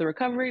the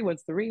recovery?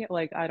 What's the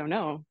like, I don't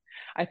know.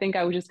 I think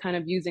I was just kind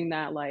of using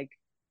that like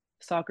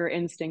soccer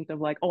instinct of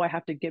like, oh, I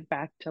have to get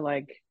back to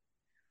like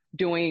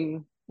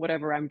doing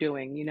whatever I'm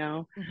doing, you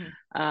know,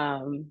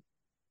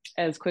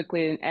 as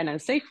quickly and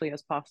as safely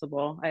as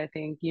possible. I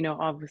think, you know,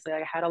 obviously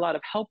I had a lot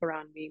of help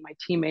around me, my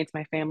teammates,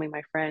 my family,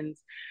 my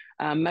friends,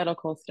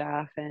 medical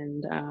staff,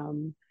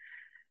 and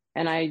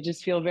And I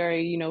just feel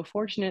very,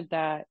 fortunate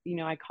that,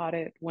 I caught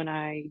it when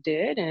I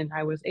did and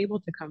I was able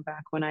to come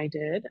back when I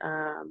did.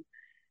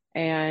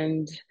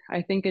 And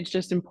I think it's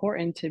just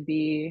important to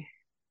be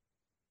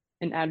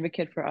an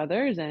advocate for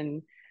others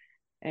and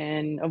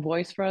a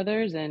voice for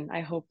others. And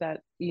I hope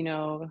that,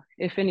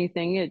 if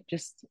anything, it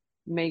just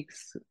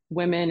makes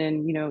women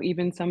and,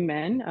 even some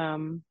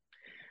men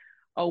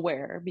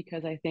aware,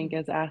 because I think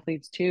as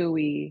athletes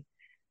too,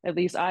 at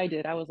least I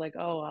did, I was like,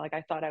 oh, like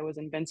I thought I was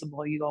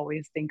invincible. You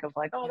always think of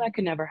like, oh, that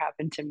could never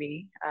happen to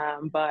me.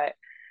 But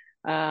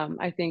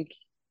I think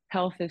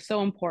health is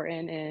so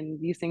important and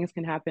these things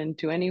can happen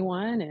to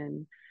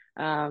anyone.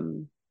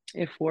 And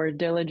if we're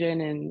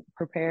diligent and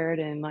prepared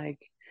and like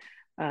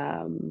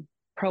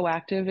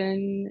proactive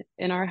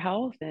in our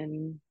health,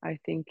 and I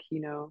think,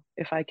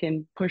 if I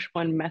can push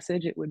one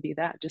message, it would be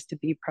that, just to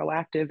be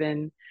proactive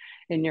in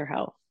your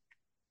health.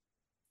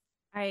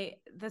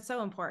 That's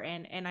so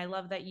important. And I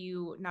love that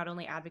you not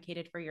only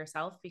advocated for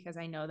yourself, because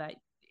I know that,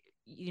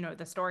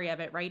 the story of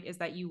it, right, is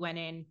that you went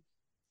in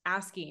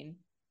asking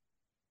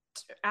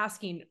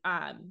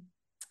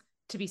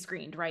to be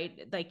screened,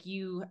 right? Like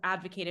you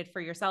advocated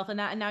for yourself and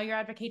now you're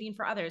advocating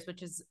for others,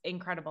 which is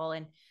incredible.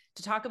 And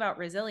to talk about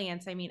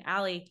resilience, I mean,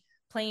 Allie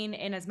playing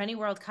in as many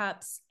World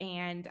Cups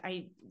and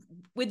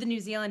with the New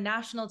Zealand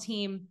national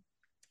team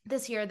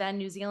this year, then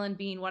New Zealand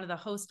being one of the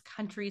host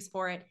countries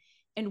for it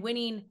and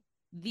winning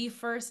the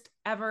first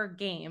ever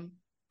game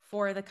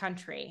for the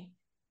country.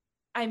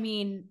 I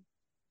mean,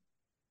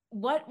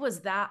 what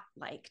was that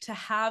like to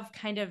have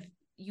kind of,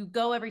 you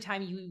go every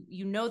time,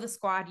 you know the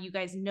squad, you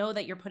guys know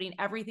that you're putting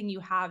everything you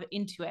have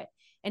into it,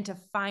 and to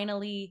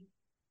finally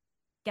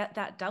get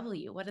that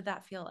W? What did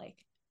that feel like?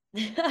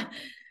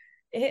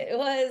 It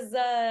was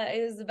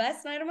the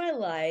best night of my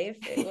life.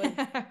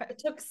 It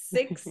took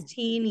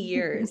 16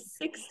 years.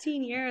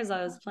 16 years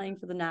I was playing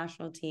for the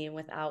national team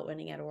without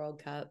winning at a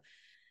World Cup.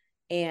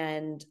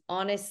 And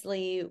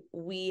honestly,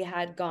 we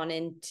had gone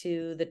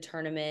into the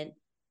tournament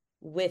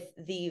with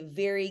the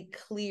very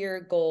clear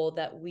goal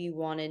that we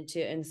wanted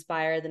to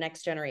inspire the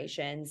next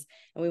generations,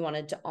 and we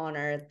wanted to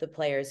honor the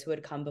players who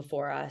had come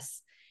before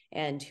us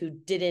and who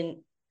didn't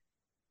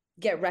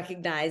get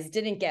recognized,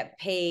 didn't get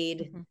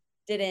paid,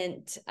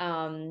 didn't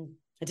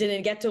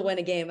get to win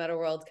a game at a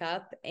World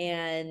Cup.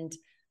 And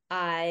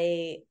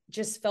I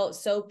just felt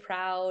so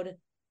proud,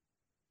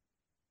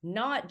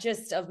 not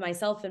just of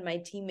myself and my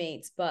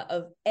teammates, but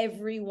of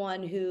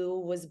everyone who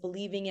was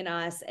believing in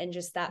us. And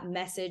just that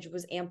message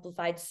was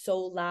amplified so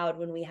loud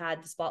when we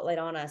had the spotlight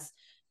on us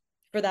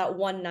for that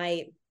one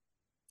night,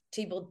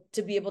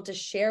 to be able to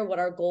share what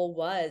our goal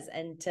was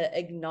and to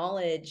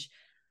acknowledge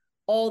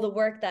all the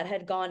work that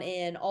had gone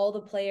in, all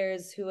the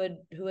players who had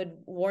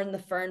worn the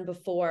fern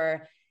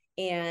before,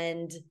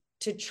 and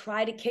to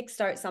try to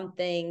kickstart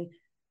something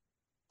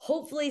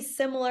hopefully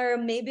similar,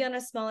 maybe on a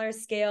smaller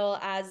scale,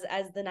 as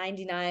the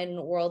 99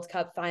 World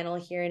Cup final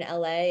here in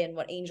LA and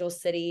what Angel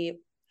City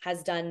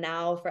has done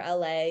now for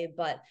LA,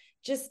 but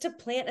just to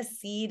plant a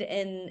seed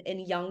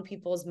in young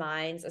people's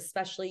minds,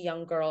 especially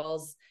young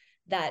girls,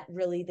 that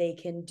really they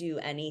can do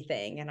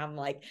anything. And I'm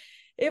like,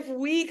 if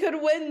we could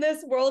win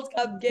this World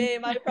Cup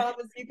game, I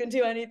promise you can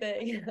do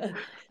anything.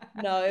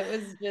 No,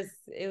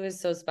 it was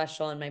so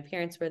special. And my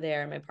parents were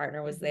there and my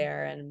partner was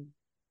there. And,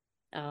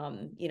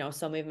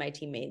 so many of my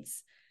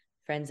teammates,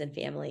 friends and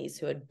families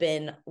who had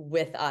been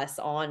with us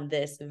on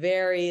this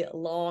very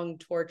long,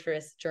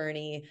 torturous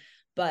journey.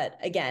 But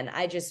again,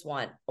 I just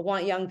want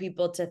young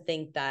people to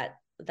think that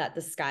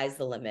the sky's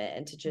the limit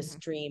and to just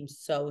dream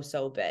so,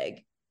 so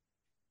big.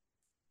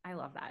 I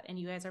love that. And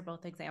you guys are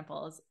both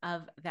examples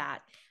of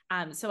that.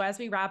 So as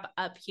we wrap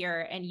up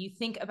here and you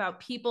think about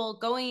people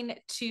going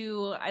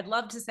to, I'd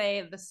love to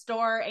say the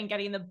store and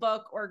getting the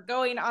book or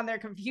going on their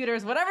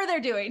computers, whatever they're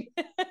doing,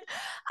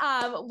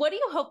 what do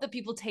you hope that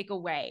people take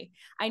away?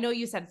 I know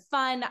you said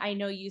fun. I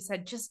know you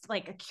said just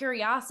like a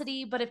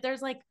curiosity, but if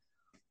there's like,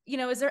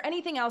 is there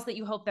anything else that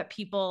you hope that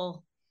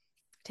people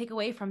take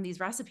away from these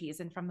recipes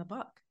and from the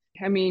book?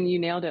 I mean, you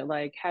nailed it,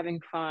 like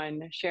having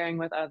fun, sharing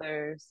with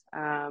others,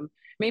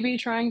 maybe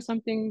trying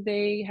something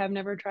they have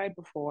never tried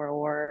before,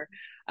 or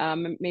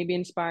maybe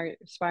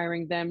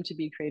inspiring them to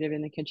be creative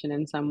in the kitchen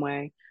in some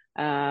way.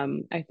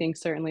 I think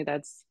certainly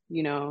that's,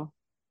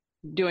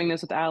 doing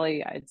this with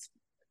Allie, it's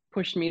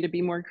pushed me to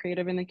be more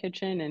creative in the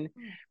kitchen and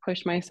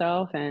push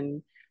myself.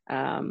 And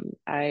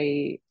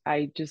I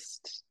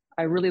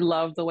really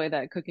love the way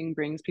that cooking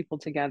brings people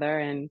together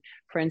and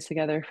friends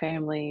together,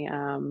 family.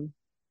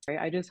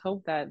 I just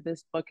hope that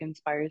this book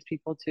inspires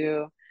people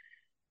to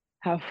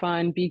have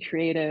fun, be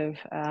creative,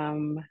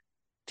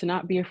 to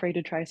not be afraid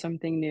to try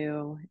something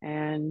new.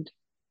 And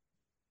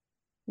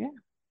yeah.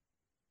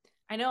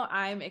 I know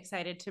I'm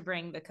excited to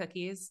bring the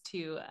cookies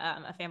to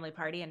a family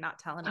party and not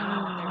tell anyone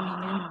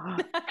that they're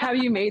vegan. Have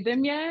you made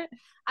them yet?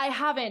 I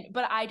haven't,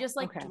 but I just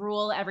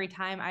drool every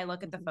time I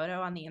look at the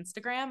photo on the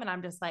Instagram, and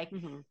I'm just like,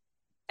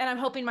 and I'm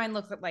hoping mine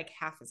looks like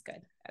half as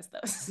good as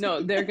those.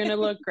 No, they're going to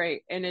look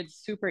great. And it's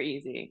super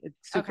easy.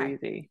 It's super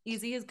easy.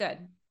 Easy is good.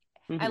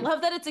 I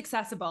love that it's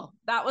accessible.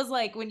 That was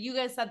like, when you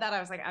guys said that, I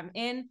was like, I'm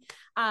in.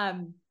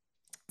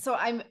 So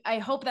I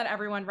hope that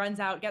everyone runs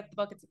out, get the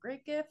book. It's a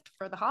great gift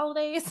for the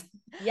holidays.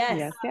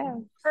 Yes.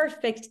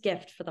 Perfect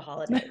gift for the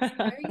holidays.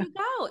 There you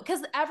go.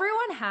 Because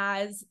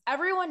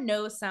everyone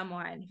knows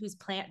someone who's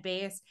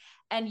plant-based,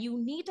 and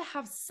you need to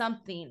have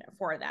something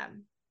for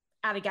them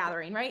at a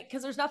gathering, right?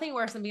 Because there's nothing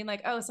worse than being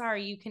like, oh,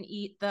 sorry, you can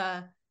eat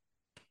the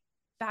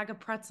bag of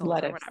pretzels or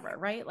whatever,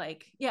 right?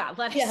 Like,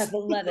 lettuce. Yeah, the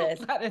lettuce.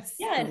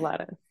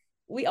 Lettuce.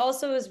 We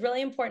also, it was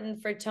really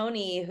important for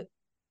Toni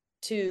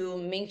to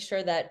make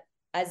sure that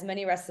as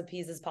many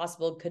recipes as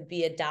possible could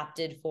be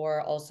adapted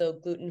for also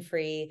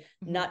gluten-free,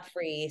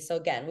 nut-free. So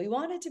again, we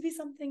want it to be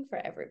something for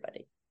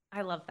everybody.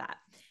 I love that.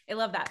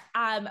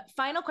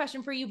 Final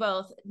question for you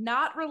both,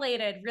 not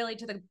related really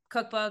to the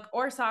cookbook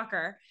or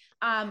soccer,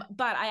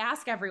 but I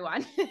ask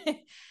everyone,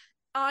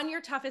 on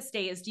your toughest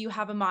days, do you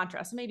have a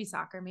mantra? So maybe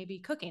soccer, maybe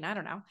cooking, I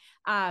don't know.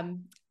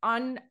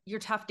 On your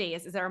tough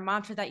days, is there a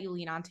mantra that you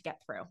lean on to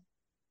get through?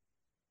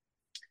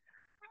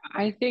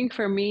 I think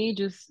for me,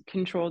 just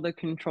control the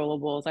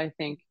controllables, I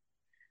think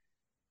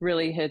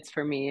really hits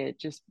for me. It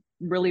just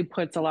really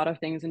puts a lot of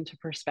things into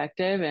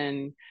perspective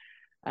and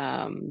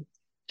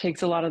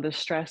takes a lot of the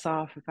stress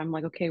off. If I'm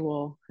like, okay,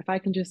 well, if I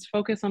can just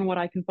focus on what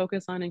I can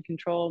focus on and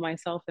control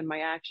myself and my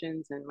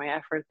actions and my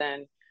effort,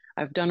 then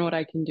I've done what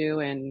I can do.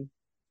 And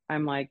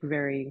I'm like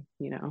very,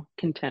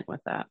 content with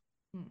that.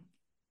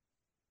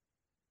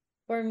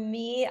 For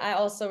me, I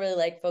also really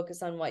like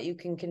focus on what you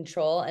can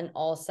control. And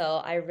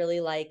also I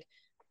really like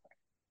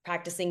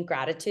practicing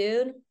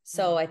gratitude.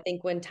 So I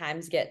think when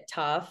times get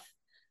tough,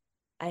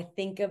 I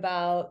think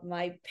about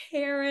my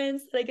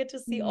parents that I get to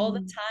see all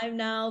the time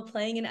now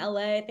playing in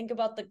LA. I think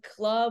about the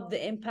club,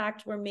 the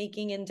impact we're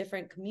making in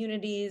different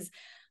communities.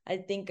 I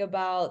think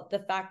about the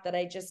fact that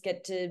I just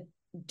get to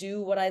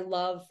do what I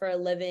love for a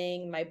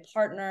living, my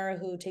partner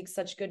who takes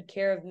such good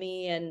care of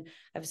me, and I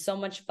have so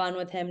much fun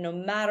with him no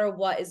matter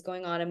what is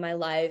going on in my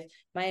life,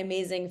 my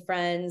amazing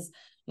friends,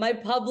 my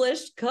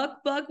published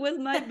cookbook with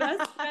my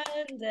best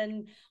friend.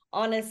 And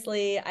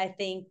honestly, I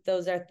think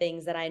those are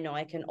things that I know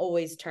I can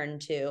always turn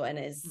to, and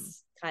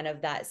is kind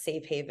of that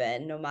safe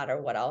haven no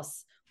matter what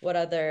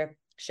other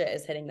shit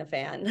is hitting the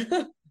fan.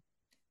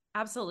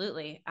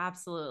 Absolutely.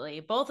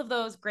 Both of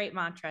those great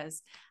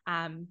mantras.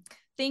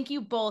 Thank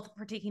you both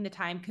for taking the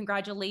time.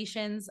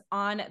 Congratulations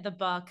on the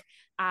book.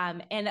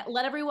 And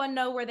let everyone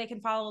know where they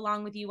can follow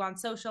along with you on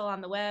social, on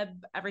the web,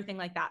 everything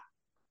like that.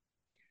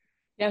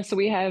 Yeah, so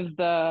we have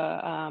the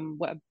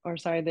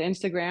the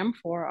Instagram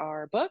for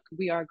our book,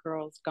 We Are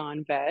Girls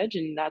Gone Veg,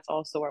 and that's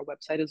also our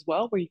website as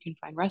well, where you can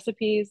find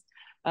recipes.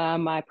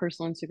 My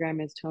personal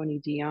Instagram is Toni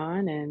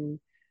Dion, and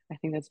I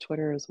think that's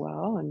Twitter as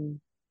well. And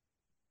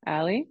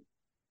Allie?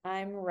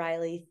 I'm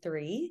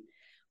Riley3,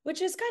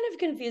 which is kind of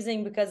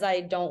confusing because I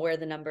don't wear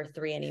the number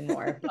 3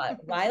 anymore,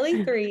 but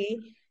Riley3.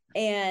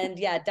 And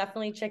yeah,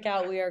 definitely check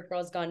out We Are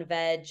Girls Gone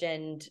Veg,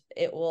 and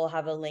it will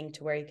have a link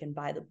to where you can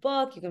buy the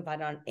book. You can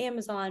find it on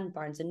Amazon,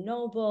 Barnes and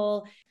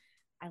Noble.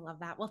 I love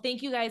that. Well,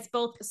 thank you guys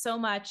both so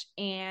much,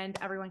 and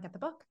everyone get the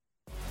book.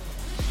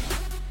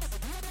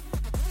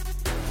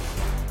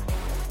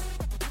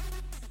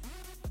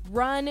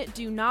 Run,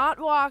 do not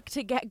walk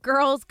to get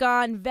Girls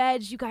Gone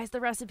Veg. You guys,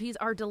 the recipes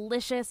are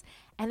delicious,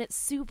 and it's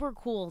super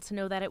cool to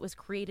know that it was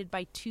created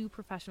by 2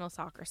 professional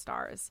soccer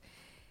stars.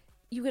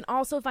 You can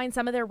also find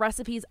some of their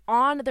recipes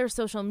on their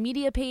social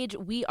media page,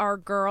 We Are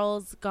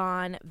Girls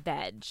Gone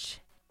Veg.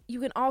 You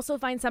can also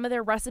find some of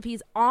their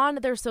recipes on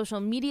their social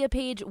media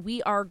page,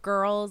 We Are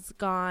Girls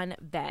Gone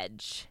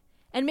Veg.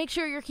 And make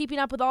sure you're keeping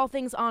up with all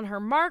things On Her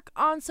Mark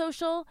on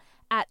social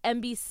at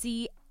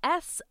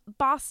MBCS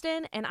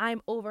Boston, and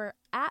I'm over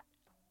at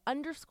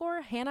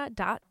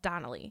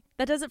 _Hannah.Donnelly.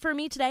 That does it for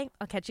me today.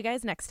 I'll catch you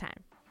guys next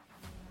time.